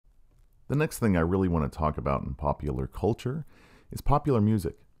The next thing I really want to talk about in popular culture is popular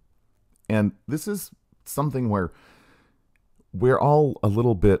music. And this is something where we're all a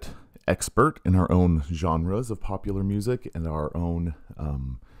little bit expert in our own genres of popular music and our own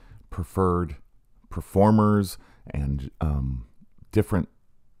preferred performers and different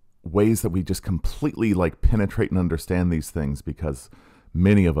ways that we just completely penetrate and understand these things, because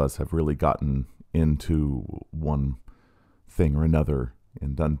many of us have really gotten into one thing or another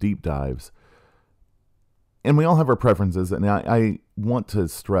and done deep dives. And we all have our preferences, and I want to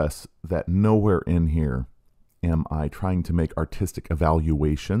stress that nowhere in here am I trying to make artistic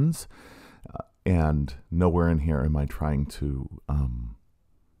evaluations, and nowhere in here am I trying to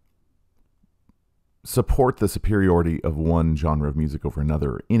support the superiority of one genre of music over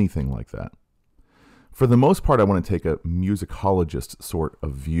another or anything like that. For the most part, I want to take a musicologist sort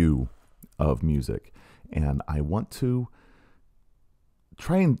of view of music, and I want to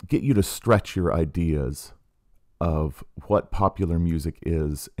try and get you to stretch your ideas of what popular music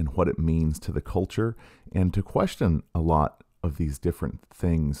is and what it means to the culture, and to question a lot of these different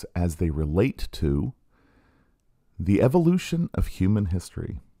things as they relate to the evolution of human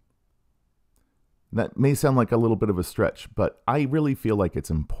history. That may sound like a little bit of a stretch, but I really feel like it's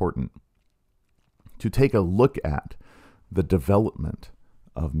important to take a look at the development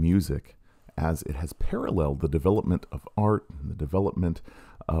of music as it has paralleled the development of art and the development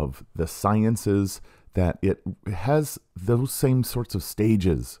of the sciences, that it has those same sorts of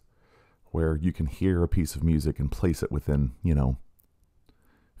stages where you can hear a piece of music and place it within,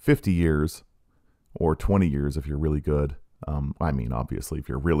 50 years or 20 years if you're really good. Obviously, if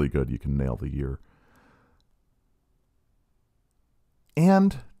you're really good, you can nail the year.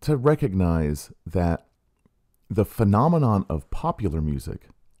 And to recognize that the phenomenon of popular music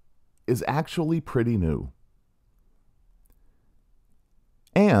is actually pretty new.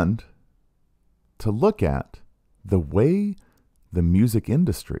 And to look at the way the music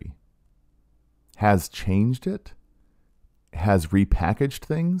industry has changed it, has repackaged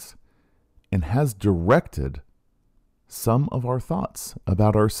things, and has directed some of our thoughts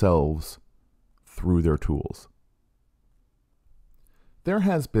about ourselves through their tools. There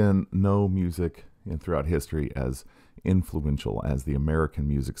has been no music throughout history as influential as the American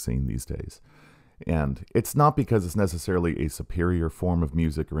music scene these days. And it's not because it's necessarily a superior form of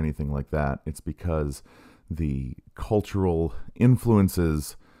music or anything like that. It's because the cultural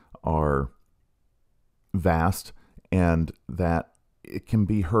influences are vast and that it can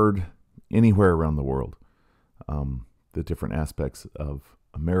be heard anywhere around the world. The different aspects of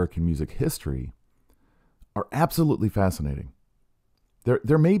American music history are absolutely fascinating.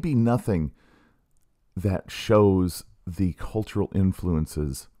 There may be nothing that shows the cultural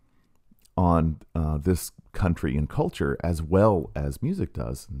influences on this country and culture as well as music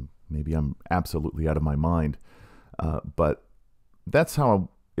does. And maybe I'm absolutely out of my mind, but that's how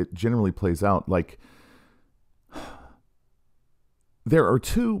it generally plays out. There are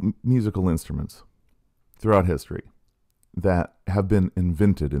two musical instruments throughout history that have been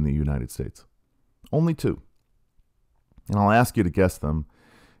invented in the United States. Only two. And I'll ask you to guess them.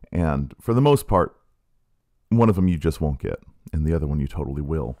 And for the most part, one of them you just won't get, and the other one you totally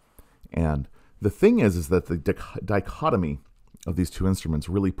will. And the thing is that the dichotomy of these two instruments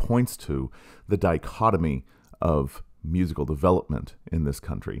really points to the dichotomy of musical development in this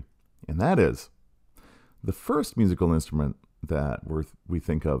country. And that is, the first musical instrument that we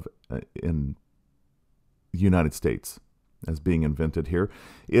think of in the United States as being invented here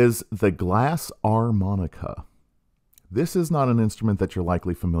is the glass harmonica. This is not an instrument that you're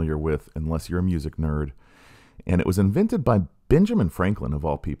likely familiar with unless you're a music nerd. And it was invented by Benjamin Franklin, of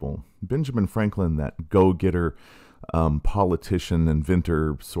all people. Benjamin Franklin, that go-getter, politician,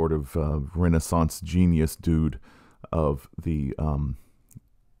 inventor, sort of Renaissance genius dude of the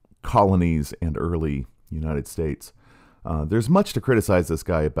colonies and early United States. There's much to criticize this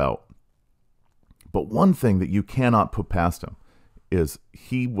guy about. But one thing that you cannot put past him is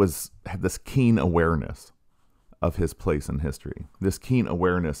he had this keen awareness of his place in history. This keen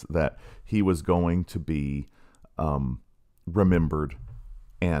awareness that he was going to be remembered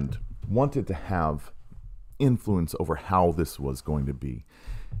and wanted to have influence over how this was going to be.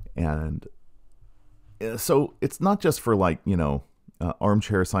 And so it's not just for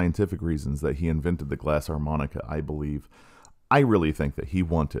armchair scientific reasons that he invented the glass harmonica, I believe. I really think that he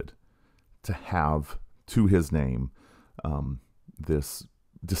wanted to have to his name this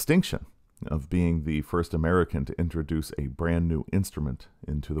distinction of being the first American to introduce a brand new instrument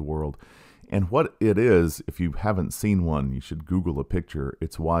into the world. And what it is, if you haven't seen one, you should Google a picture.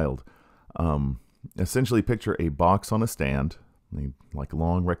 It's wild. Essentially picture a box on a stand, like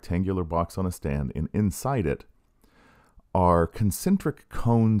long rectangular box on a stand, and inside it are concentric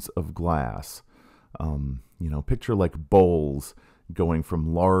cones of glass. Picture like bowls going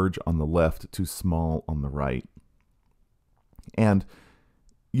from large on the left to small on the right. And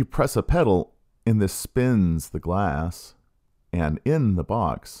you press a pedal, and this spins the glass, and in the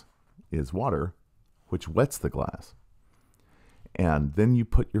box is water, which wets the glass. And then you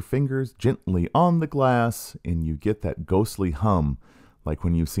put your fingers gently on the glass, and you get that ghostly hum, like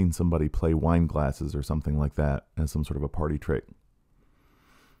when you've seen somebody play wine glasses or something like that as some sort of a party trick.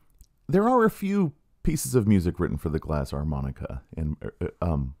 There are a few pieces of music written for the glass harmonica, and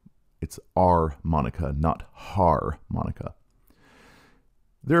it's harmonica, not harmonica.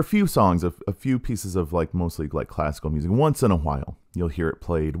 There are a few songs, a few pieces of mostly classical music. Once in a while, you'll hear it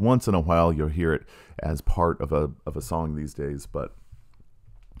played. Once in a while, you'll hear it as part of a song these days. But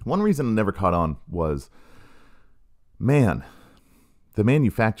one reason it never caught on was, man, the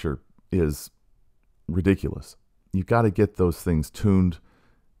manufacture is ridiculous. You've got to get those things tuned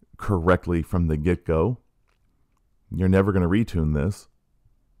correctly from the get-go. You're never going to retune this.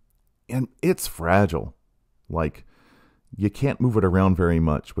 And it's fragile. You can't move it around very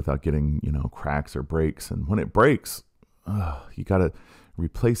much without getting, cracks or breaks. And when it breaks, you got to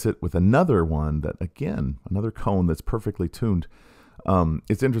replace it with another one another cone that's perfectly tuned.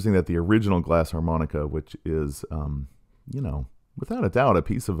 It's interesting that the original glass harmonica, which is, without a doubt, a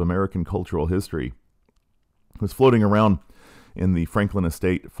piece of American cultural history, was floating around in the Franklin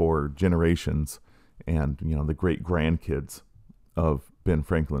estate for generations. And, the great grandkids of Ben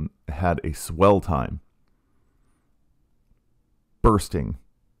Franklin had a swell time bursting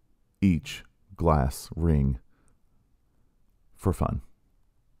each glass ring for fun.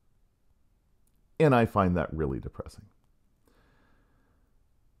 And I find that really depressing.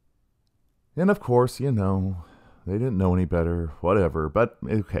 And of course, they didn't know any better, whatever. But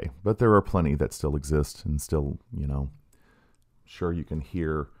okay, but there are plenty that still exist and still, sure you can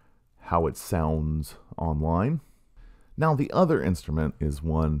hear how it sounds online. Now, the other instrument is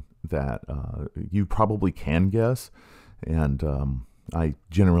one that you probably can guess. And I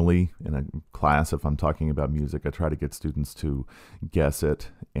generally, in a class, if I'm talking about music, I try to get students to guess it.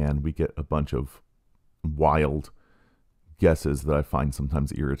 And we get a bunch of wild guesses that I find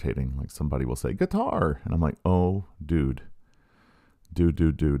sometimes irritating. Like somebody will say, guitar. And I'm like, oh, dude.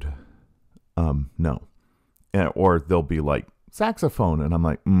 No. Or they'll be like, saxophone. And I'm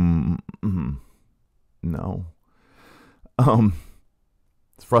like, no.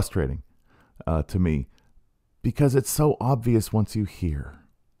 It's frustrating to me because it's so obvious once you hear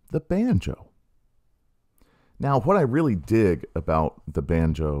the banjo. Now, what I really dig about the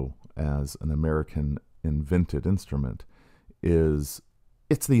banjo as an American invented instrument is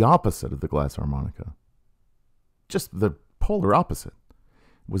it's the opposite of the glass harmonica. Just the polar opposite.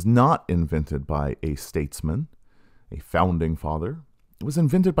 It was not invented by a statesman, a founding father. It was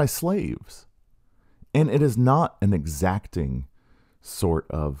invented by slaves. And it is not an exacting sort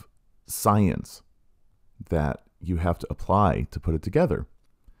of science that you have to apply to put it together.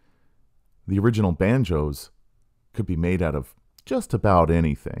 The original banjos could be made out of just about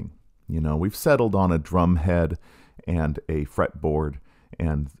anything. We've settled on a drum head and a fretboard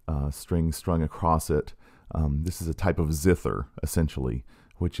and strings strung across it. This is a type of zither, essentially,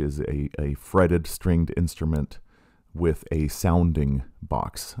 which is a fretted stringed instrument with a sounding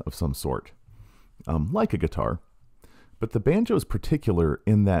box of some sort, like a guitar. But the banjo is particular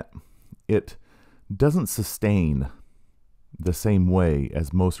in that it doesn't sustain the same way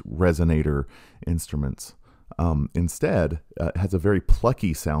as most resonator instruments. Instead, it has a very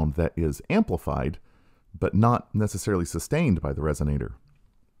plucky sound that is amplified, but not necessarily sustained by the resonator.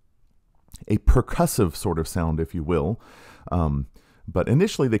 A percussive sort of sound, if you will. But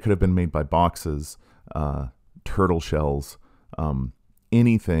initially, they could have been made by boxes, turtle shells,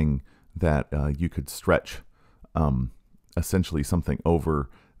 anything that you could stretch, essentially something over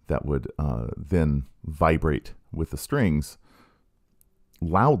that would then vibrate with the strings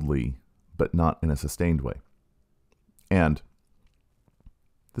loudly, but not in a sustained way. And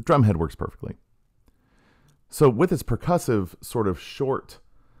the drum head works perfectly. So with its percussive sort of short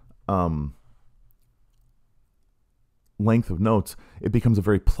length of notes, it becomes a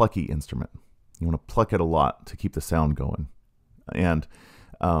very plucky instrument. You want to pluck it a lot to keep the sound going. And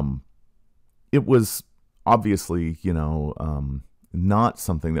it was obviously, not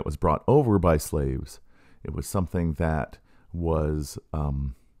something that was brought over by slaves. It was something that was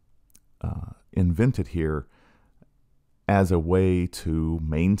invented here as a way to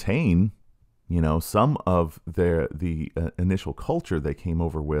maintain, some of the initial culture they came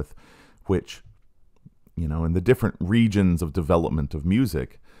over with, which in the different regions of development of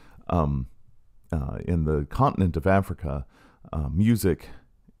music, in the continent of Africa, music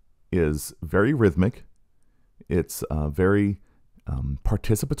is very rhythmic. It's very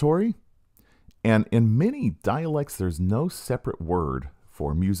participatory. And in many dialects, there's no separate word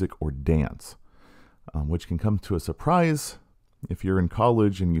for music or dance, which can come to a surprise if you're in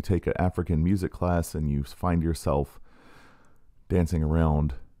college and you take an African music class and you find yourself dancing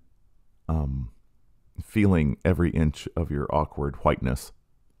around, feeling every inch of your awkward whiteness.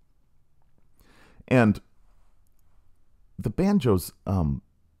 And the banjo's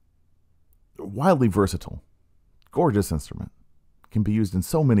wildly versatile, gorgeous instrument, can be used in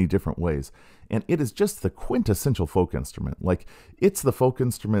so many different ways. And it is just the quintessential folk instrument. Like, it's the folk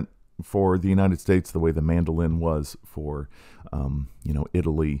instrument for the United States the way the mandolin was for,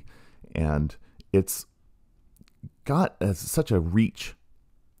 Italy. And it's got such a reach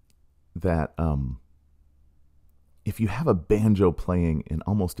that if you have a banjo playing in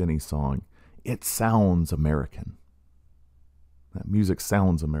almost any song, it sounds American. That music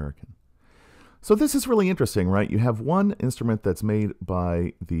sounds American. So this is really interesting, right? You have one instrument that's made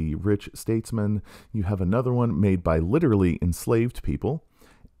by the rich statesmen. You have another one made by literally enslaved people.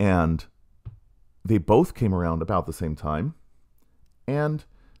 And they both came around about the same time. And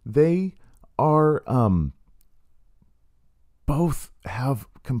they are both have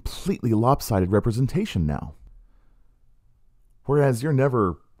completely lopsided representation now. Whereas you're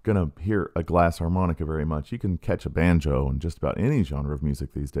never going to hear a glass harmonica very much. You can catch a banjo in just about any genre of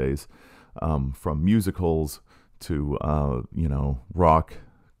music these days. From musicals to, rock,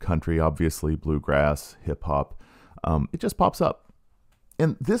 country, obviously, bluegrass, hip hop. It just pops up.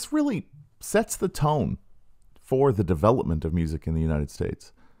 And this really sets the tone for the development of music in the United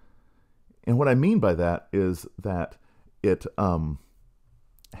States. And what I mean by that is that it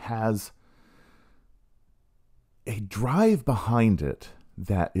has a drive behind it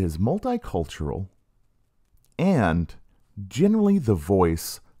that is multicultural and generally the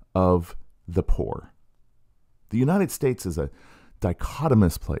voice of the poor. The United States is a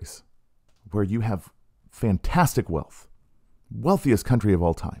dichotomous place where you have fantastic wealth, wealthiest country of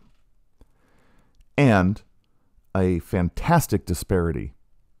all time, and a fantastic disparity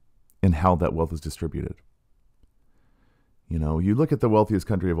in how that wealth is distributed. You look at the wealthiest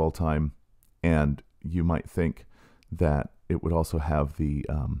country of all time, and you might think that it would also have the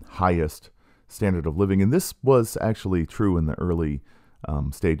highest standard of living. And this was actually true in the early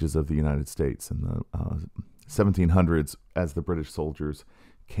stages of the United States in the 1700s, as the British soldiers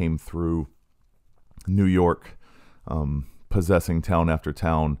came through New York, possessing town after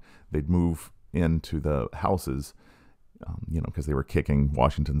town. They'd move into the houses, because they were kicking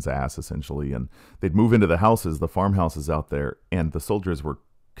Washington's ass, essentially. And they'd move into the houses, the farmhouses out there, and the soldiers were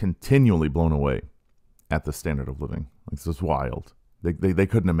continually blown away at the standard of living. This was wild. They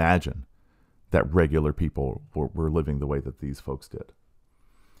couldn't imagine that regular people were living the way that these folks did.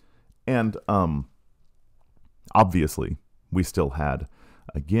 And obviously, we still had,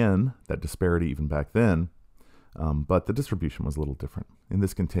 again, that disparity even back then, but the distribution was a little different. And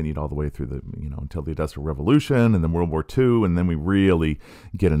this continued all the way through until the Industrial Revolution and then World War II, and then we really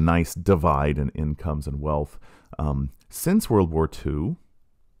get a nice divide in incomes and wealth. Since World War II,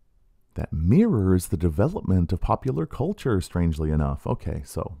 that mirrors the development of popular culture, strangely enough. Okay,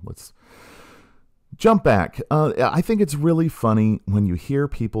 so let's jump back. I think it's really funny when you hear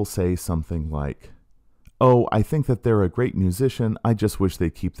people say something like, "Oh, I think that they're a great musician. I just wish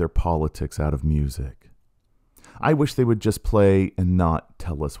they'd keep their politics out of music. I wish they would just play and not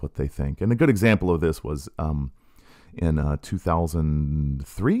tell us what they think." And a good example of this was in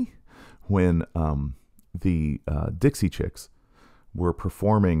 2003 when the Dixie Chicks were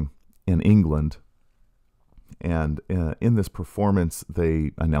performing in England. And in this performance,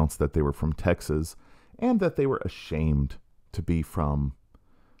 they announced that they were from Texas and that they were ashamed to be from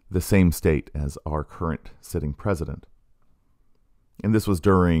the same state as our current sitting president. And this was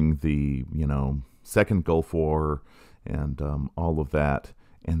during the, Second Gulf War and all of that.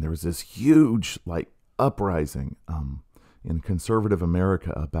 And there was this huge, uprising in conservative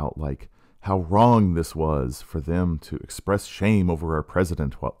America about, how wrong this was for them to express shame over our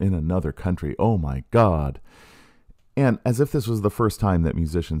president while in another country. Oh, my God. And as if this was the first time that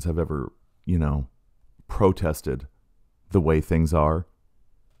musicians have ever, protested the way things are.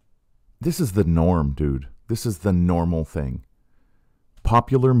 This is the norm, dude. This is the normal thing.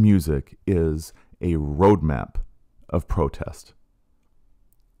 Popular music is a roadmap of protest.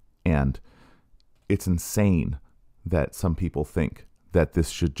 And it's insane that some people think that this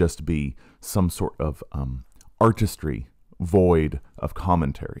should just be some sort of artistry void of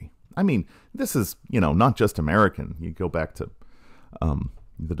commentary. I mean, this is, not just American. You go back to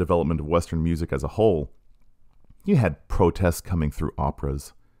the development of Western music as a whole. You had protests coming through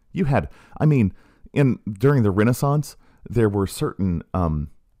operas. You had, during the Renaissance, there were certain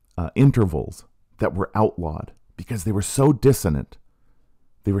intervals that were outlawed because they were so dissonant.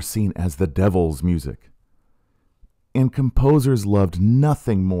 They were seen as the devil's music. And composers loved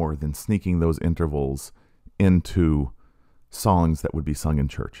nothing more than sneaking those intervals into songs that would be sung in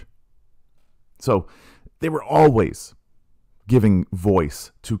church. So they were always giving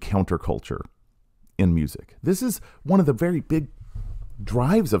voice to counterculture in music. This is one of the very big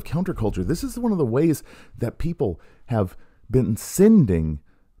drives of counterculture. This is one of the ways that people have been sending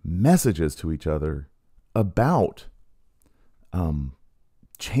messages to each other about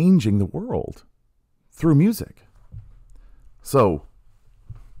changing the world through music. So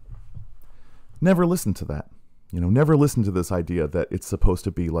never listen to that. Never listen to this idea that it's supposed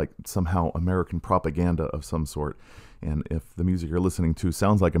to be like somehow American propaganda of some sort. And if the music you're listening to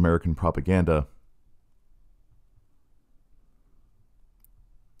sounds like American propaganda,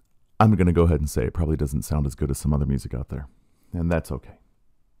 I'm going to go ahead and say it probably doesn't sound as good as some other music out there. And that's okay.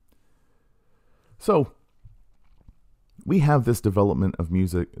 So we have this development of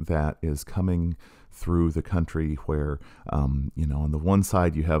music that is coming through the country where, on the one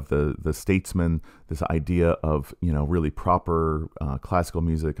side you have the statesman, this idea of, really proper classical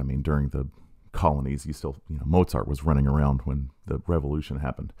music. During the colonies, you still, Mozart was running around when the revolution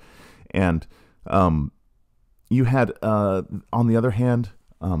happened. And you had, on the other hand,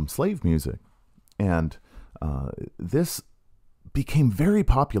 slave music. And this became very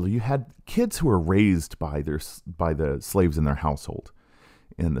popular. You had kids who were raised by the slaves in their household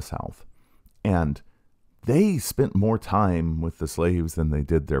in the South. And they spent more time with the slaves than they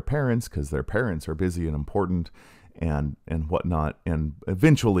did their parents, because their parents are busy and important and whatnot. And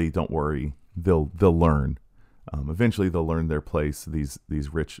eventually, don't worry, they'll learn. Eventually, they'll learn their place, these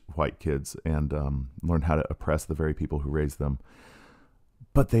rich white kids, and learn how to oppress the very people who raised them.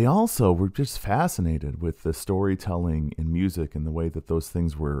 But they also were just fascinated with the storytelling in music and the way that those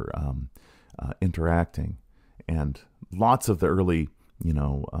things were interacting. And lots of the early,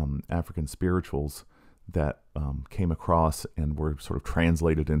 African spirituals that came across and were sort of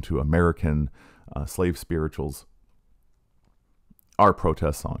translated into American slave spirituals are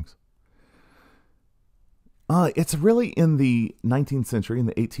protest songs. It's really in the 19th century, in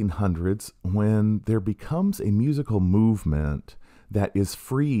the 1800s, when there becomes a musical movement that is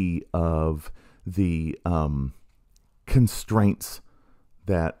free of the constraints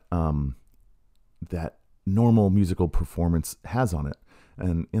that that normal musical performance has on it.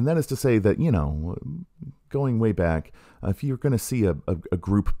 And that is to say that, going way back, if you're going to see a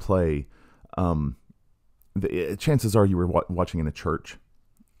group play, chances are you were watching in a church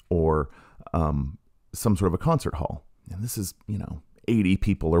or some sort of a concert hall. And this is, 80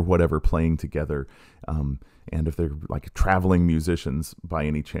 people or whatever playing together. And if they're like traveling musicians by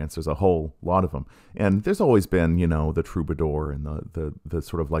any chance, there's a whole lot of them. And there's always been, the troubadour and the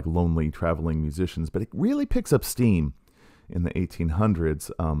sort of like lonely traveling musicians. But it really picks up steam in the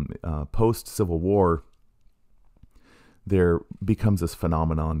 1800s. Post-Civil War, there becomes this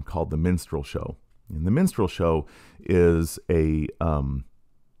phenomenon called the minstrel show. And the minstrel show is a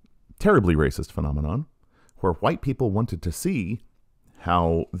terribly racist phenomenon where white people wanted to see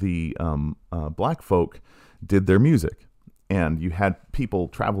how the black folk did their music. And you had people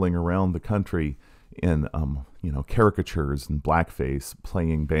traveling around the country in, caricatures and blackface,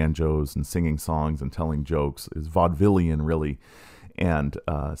 playing banjos and singing songs and telling jokes. Is vaudevillian, really, and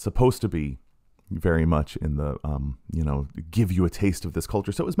supposed to be very much in the, give you a taste of this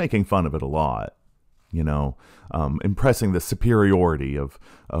culture. So it was making fun of it a lot, impressing the superiority of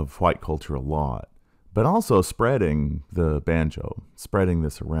white culture a lot, but also spreading the banjo, spreading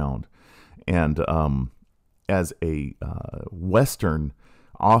this around. And as a Western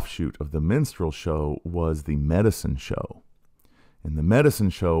offshoot of the minstrel show was the medicine show. And the medicine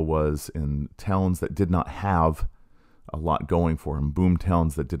show was in towns that did not have a lot going for them, boom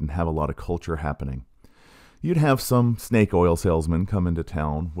towns that didn't have a lot of culture happening. You'd have some snake oil salesman come into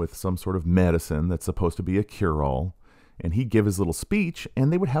town with some sort of medicine that's supposed to be a cure-all, and he'd give his little speech,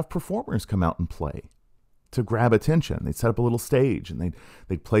 and they would have performers come out and play to grab attention. They'd set up a little stage, and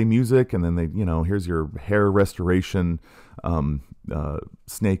they'd play music, and then here's your hair restoration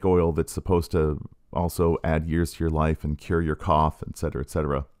snake oil that's supposed to also add years to your life and cure your cough, et cetera, et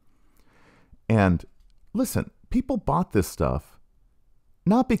cetera. And listen, people bought this stuff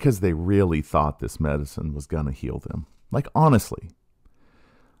not because they really thought this medicine was going to heal them. Like, honestly.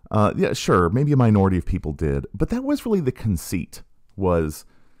 Yeah, sure, maybe a minority of people did, but that was really the conceit, was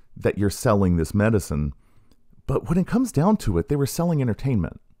that you're selling this medicine. But when it comes down to it, they were selling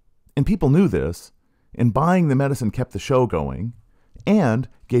entertainment. And people knew this, and buying the medicine kept the show going and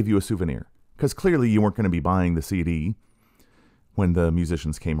gave you a souvenir. Because clearly you weren't going to be buying the CD when the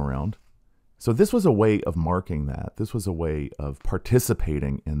musicians came around. So this was a way of marking that. This was a way of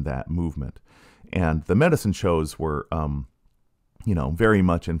participating in that movement. And the medicine shows were, very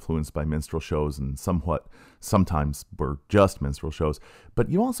much influenced by minstrel shows, and sometimes were just minstrel shows. But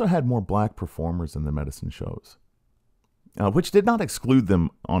you also had more black performers in the medicine shows, which did not exclude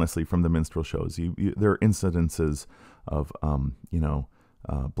them, honestly, from the minstrel shows. There are incidences of,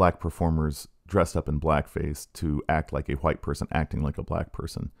 black performers dressed up in blackface to act like a white person acting like a black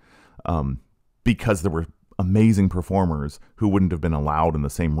person, because there were amazing performers who wouldn't have been allowed in the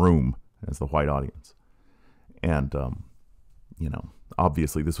same room as the white audience. And,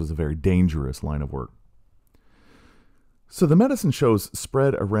 obviously this was a very dangerous line of work. So the medicine shows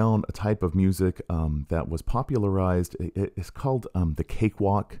spread around a type of music that was popularized. It's called the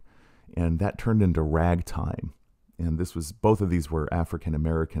cakewalk, and that turned into ragtime. And both of these were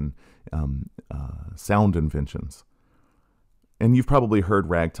African-American sound inventions. And you've probably heard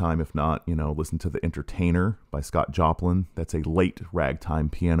ragtime. If not, listen to The Entertainer by Scott Joplin. That's a late ragtime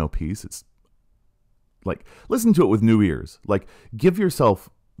piano piece. It's like, listen to it with new ears. Like, give yourself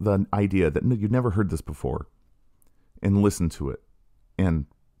the idea that you've never heard this before and listen to it. And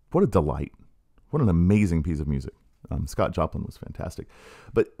what a delight. What an amazing piece of music. Scott Joplin was fantastic.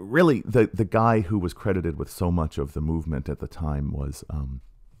 But really, the guy who was credited with so much of the movement at the time was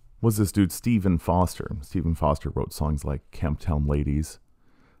this dude, Stephen Foster. Stephen Foster wrote songs like Camptown Ladies,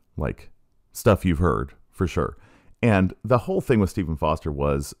 like stuff you've heard, for sure. And the whole thing with Stephen Foster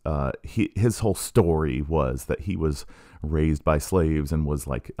was his whole story was that he was raised by slaves and was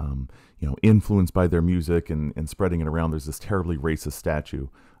like, influenced by their music and spreading it around. There's this terribly racist statue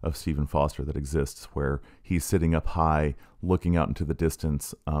of Stephen Foster that exists where he's sitting up high, looking out into the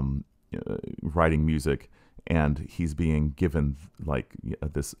distance, writing music, and he's being given like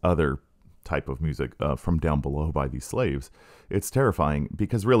this other type of music from down below by these slaves. It's terrifying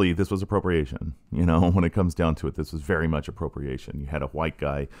because really this was appropriation. When it comes down to it, this was very much appropriation. You had a white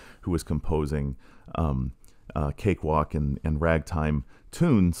guy who was composing cakewalk and ragtime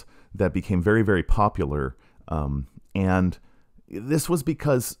tunes that became very, very popular. And this was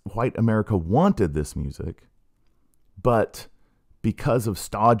because white America wanted this music, but because of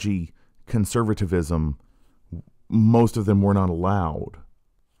stodgy conservatism, most of them were not allowed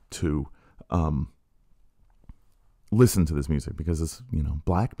to listen to this music because it's,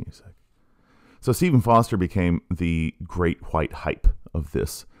 black music. So Stephen Foster became the great white hype of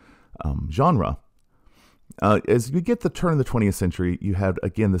this genre. As you get the turn of the 20th century, you had,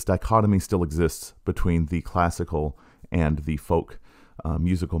 again, this dichotomy still exists between the classical and the folk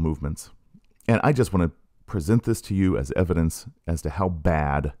musical movements. And I just want to present this to you as evidence as to how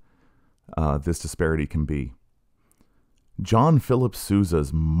bad this disparity can be. John Philip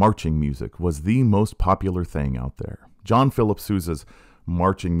Sousa's marching music was the most popular thing out there. John Philip Sousa's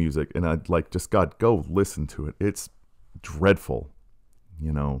marching music, and I'd like, just God, go listen to it. It's dreadful.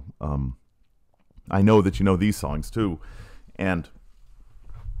 I know that you know these songs too. And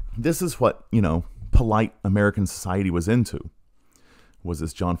this is what, polite American society was into, was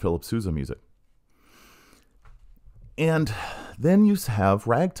this John Philip Sousa music. And then you have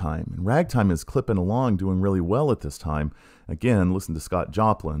ragtime. And ragtime is clipping along, doing really well at this time. Again, listen to Scott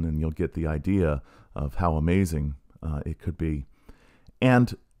Joplin, and you'll get the idea of how amazing it could be.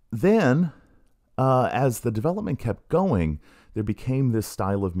 And then, as the development kept going, there became this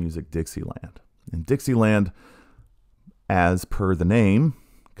style of music, Dixieland. And Dixieland, as per the name,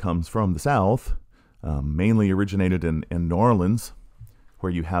 comes from the South, mainly originated in New Orleans,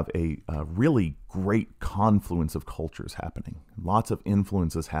 where you have a really great confluence of cultures happening, lots of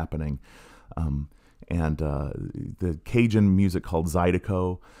influences happening. And the Cajun music called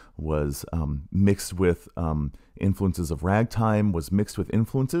Zydeco was mixed with influences of ragtime, was mixed with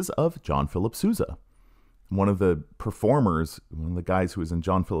influences of John Philip Sousa. One of the performers, one of the guys who was in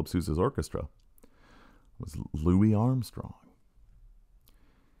John Philip Sousa's orchestra, was Louis Armstrong.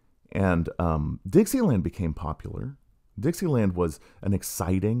 And Dixieland became popular. Dixieland was an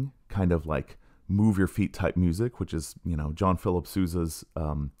exciting kind of like move your feet type music, which is, John Philip Sousa's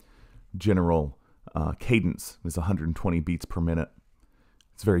general cadence is 120 beats per minute.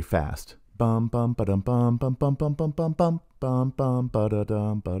 It's very fast. Bum bum ba dum bum bum bum bum bum bum bum bum bum ba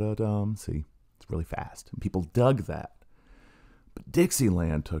da dum. See, it's really fast, and people dug that. But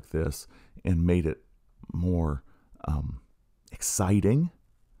Dixieland took this and made it more exciting,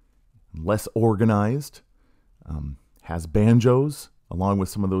 less organized. Has banjos along with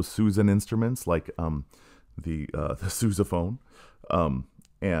some of those Susan instruments like the sousaphone,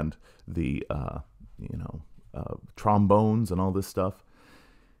 and the trombones and all this stuff.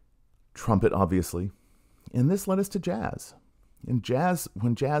 Trumpet, obviously. And this led us to jazz. And jazz,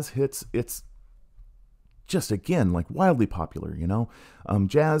 when jazz hits, it's just, again, like wildly popular,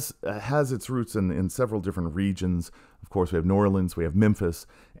 Jazz has its roots in several different regions. Of course, we have New Orleans, we have Memphis,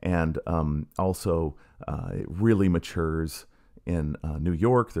 and also it really matures in New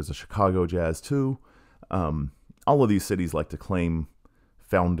York. There's a Chicago jazz, too. All of these cities like to claim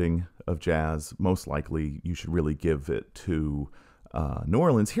founding of jazz. Most likely, you should really give it to New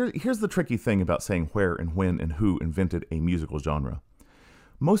Orleans. Here's the tricky thing about saying where and when and who invented a musical genre.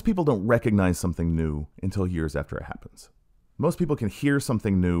 Most people don't recognize something new until years after it happens. Most people can hear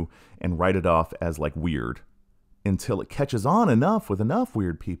something new and write it off as like weird until it catches on enough with enough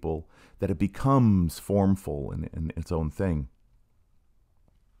weird people that it becomes formful in its own thing.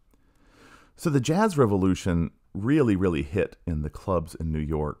 So the jazz revolution really, really hit in the clubs in New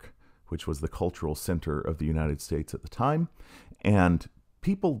York, which was the cultural center of the United States at the time. And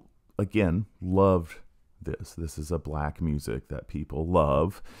people, again, loved this. This is a black music that people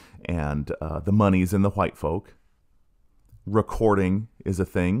love. And the money's in the white folk. Recording is a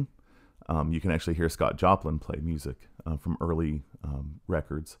thing. You can actually hear Scott Joplin play music from early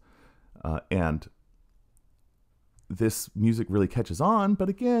records. And this music really catches on. But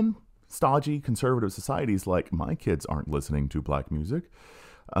again, stodgy conservative societies like, my kids aren't listening to black music.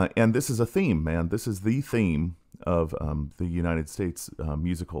 And this is a theme, man. This is the theme of the United States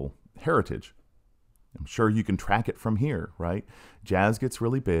musical heritage. I'm sure you can track it from here, right? Jazz gets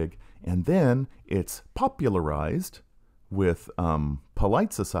really big, and then it's popularized with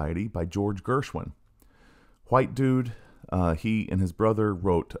Polite Society by George Gershwin. White dude, he and his brother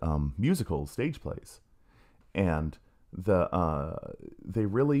wrote musicals, stage plays. And they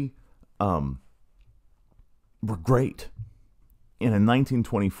really were great. And in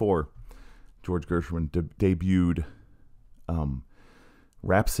 1924, George Gershwin debuted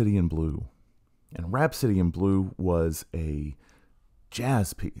Rhapsody in Blue. And Rhapsody in Blue was a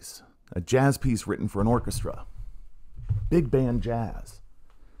jazz piece written for an orchestra. Big band jazz.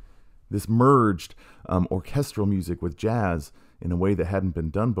 This merged orchestral music with jazz in a way that hadn't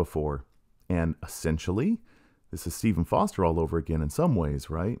been done before. And essentially, this is Stephen Foster all over again in some ways,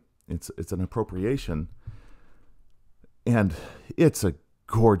 right? It's an appropriation. And it's a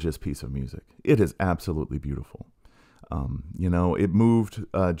gorgeous piece of music. It is absolutely beautiful. It moved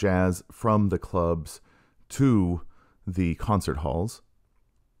jazz from the clubs to the concert halls,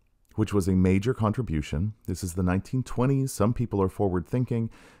 which was a major contribution. This is the 1920s. Some people are forward thinking.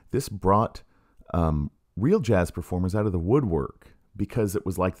 This brought real jazz performers out of the woodwork because it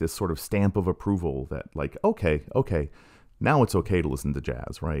was like this sort of stamp of approval that like, okay, now it's okay to listen to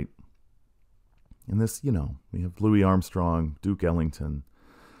jazz, right? And this, we have Louis Armstrong, Duke Ellington,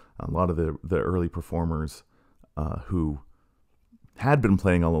 a lot of the early performers who had been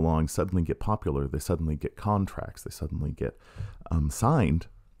playing all along suddenly get popular. They suddenly get contracts. They suddenly get signed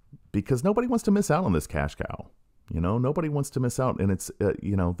because nobody wants to miss out on this cash cow. Nobody wants to miss out, and it's,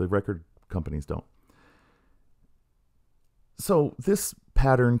 the record companies don't. So this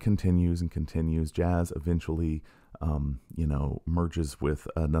pattern continues and continues. Jazz eventually, merges with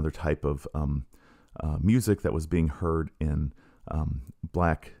another type of music that was being heard in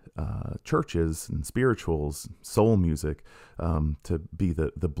black churches and spirituals, soul music, to be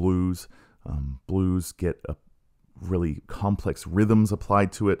the blues. Blues get a really complex rhythms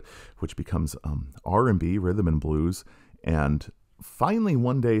applied to it, which becomes R&B, rhythm and blues. And finally,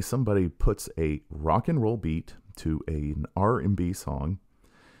 one day, somebody puts a rock and roll beat to an R&B song,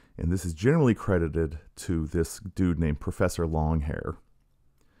 and this is generally credited to this dude named Professor Longhair,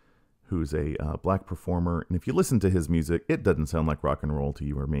 who's a black performer. And if you listen to his music, it doesn't sound like rock and roll to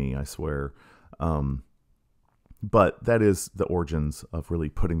you or me, I swear. But that is the origins of really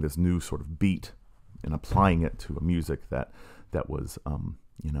putting this new sort of beat and applying it to a music that was,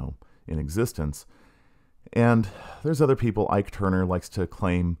 in existence. And there's other people. Ike Turner likes to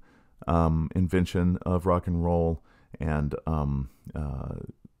claim invention of rock and roll, and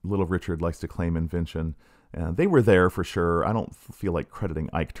Little Richard likes to claim invention. And they were there for sure. I don't feel like crediting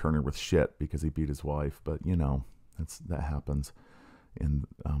Ike Turner with shit because he beat his wife, but that happens. And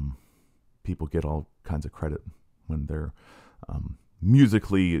people get all kinds of credit when they're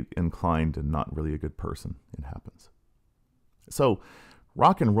musically inclined and not really a good person. It happens. So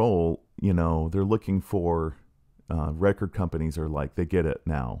rock and roll, they're looking for record companies are like, they get it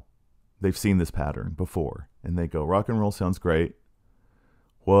now. They've seen this pattern before, and they go, rock and roll sounds great.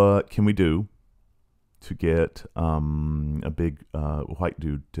 What can we do to get a big white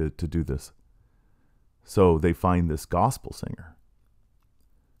dude to do this. So they find this gospel singer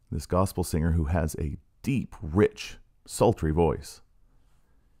who has a deep, rich, sultry voice,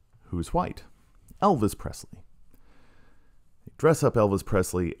 who's white, Elvis Presley. They dress up Elvis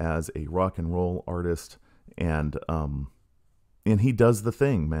Presley as a rock and roll artist, and he does the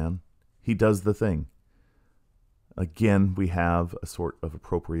thing, man. He does the thing. Again, we have a sort of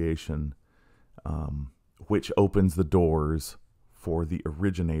appropriation, which opens the doors for the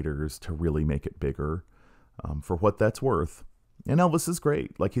originators to really make it bigger, for what that's worth. And Elvis is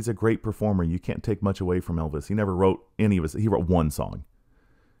great. Like, he's a great performer. You can't take much away from Elvis. He never wrote any of his. He wrote one song,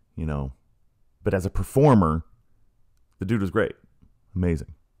 But as a performer, the dude was great.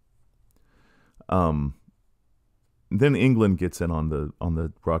 Amazing. Then England gets in on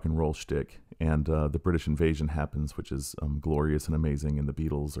the rock and roll shtick, and the British invasion happens, which is glorious and amazing, and the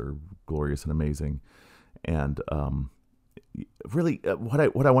Beatles are glorious and amazing. And really, what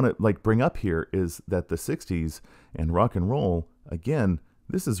I want to bring up here is that the 60s and rock and roll, again,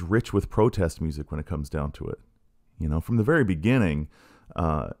 this is rich with protest music when it comes down to it. From the very beginning,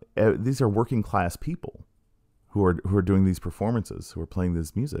 these are working class people who are doing these performances, who are playing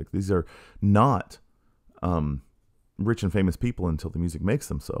this music. These are not rich and famous people until the music makes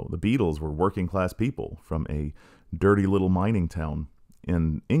them so. The Beatles were working class people from a dirty little mining town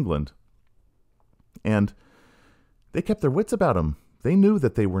in England, and they kept their wits about them. They knew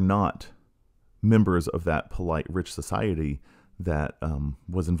that they were not members of that polite, rich society that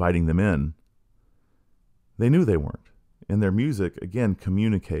was inviting them in. They knew they weren't. And their music, again,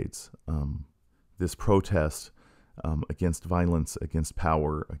 communicates this protest against violence, against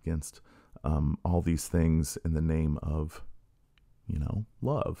power, against all these things in the name of,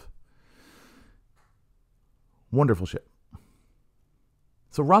 love. Wonderful shit.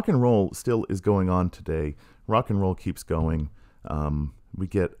 So rock and roll still is going on today. Rock and roll keeps going. We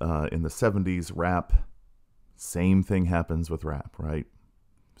get in the 70s, rap. Same thing happens with rap, right?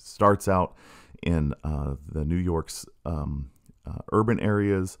 Starts out in the New York's urban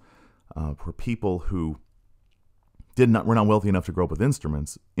areas, where people who were not wealthy enough to grow up with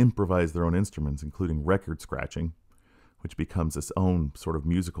instruments improvise their own instruments, including record scratching, which becomes its own sort of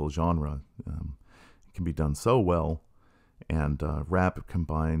musical genre. It can be done so well, and rap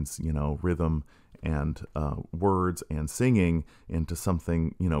combines, rhythm and words and singing into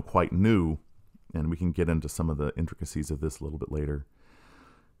something, quite new. And we can get into some of the intricacies of this a little bit later.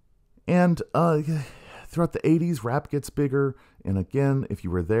 And throughout the 80s, rap gets bigger. And again, if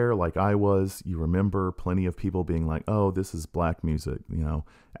you were there like I was, you remember plenty of people being like, oh, this is black music,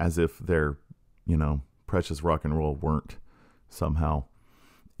 as if their, precious rock and roll weren't somehow.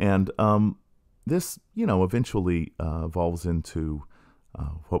 And this, eventually evolves into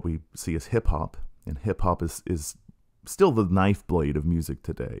what we see as hip hop. And hip hop is still the knife blade of music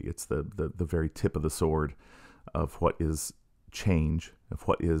today. It's the very tip of the sword of what is change, of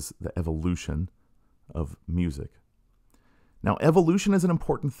what is the evolution of music. Now, evolution is an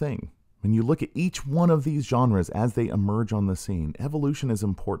important thing. When you look at each one of these genres as they emerge on the scene, evolution is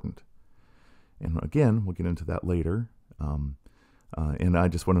important. And again, we'll get into that later. And I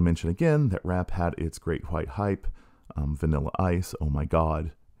just want to mention again that rap had its great white hype. Vanilla Ice, oh my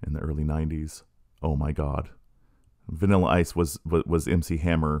God, in the early 90s. Oh my God. Vanilla Ice was MC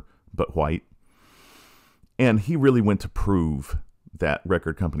Hammer, but white. And he really went to prove that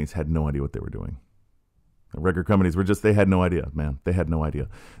record companies had no idea what they were doing. Record companies they had no idea, man. They had no idea.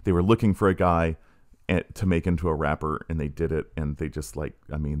 They were looking for a guy to make into a rapper, and they did it. And they just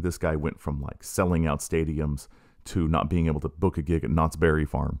this guy went from selling out stadiums to not being able to book a gig at Knott's Berry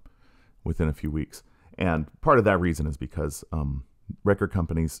Farm within a few weeks. And part of that reason is because record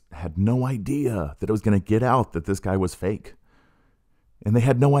companies had no idea that it was going to get out that this guy was fake. And they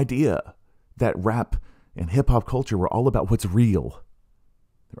had no idea that rap and hip-hop culture were all about what's real.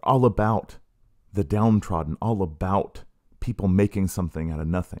 They're all about the downtrodden, all about people making something out of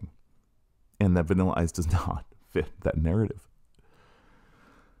nothing. And that Vanilla Ice does not fit that narrative.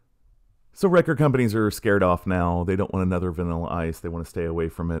 So record companies are scared off now. They don't want another Vanilla Ice. They want to stay away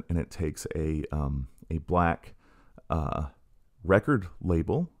from it. And it takes a black record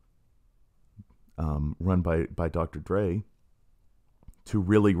label run by Dr. Dre to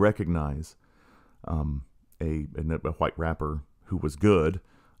really recognize a white rapper who was good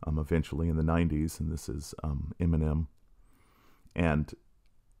eventually in the 90s. And this is Eminem. And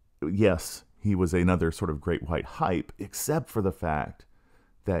yes, he was another sort of great white hype, except for the fact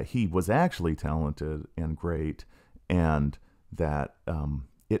that he was actually talented and great, and that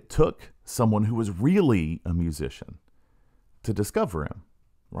it took someone who was really a musician to discover him,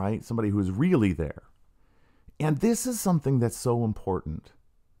 right? Somebody who was really there. And this is something that's so important,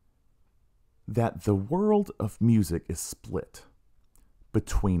 that the world of music is split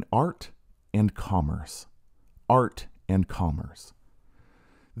between art and commerce. Art and commerce.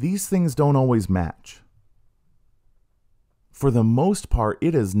 These things don't always match. For the most part,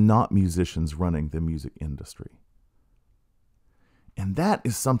 it is not musicians running the music industry. And that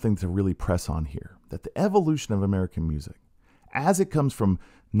is something to really press on here, that the evolution of American music, as it comes from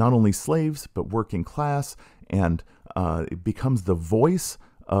not only slaves, but working class, and it becomes the voice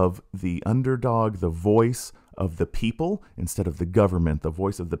of the underdog, the voice of the people instead of the government, the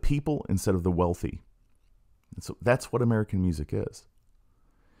voice of the people instead of the wealthy. And so that's what American music is.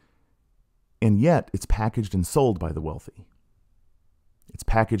 And yet, it's packaged and sold by the wealthy. It's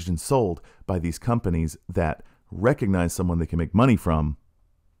packaged and sold by these companies that recognize someone they can make money from.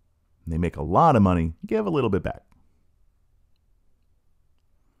 And they make a lot of money, give a little bit back.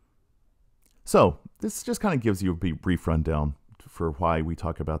 So, this just kind of gives you a brief rundown for why we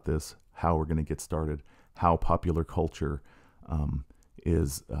talk about this, how we're going to get started, how popular culture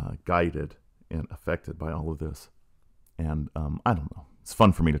is guided and affected by all of this. And I don't know. It's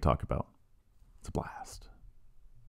fun for me to talk about. It's a blast.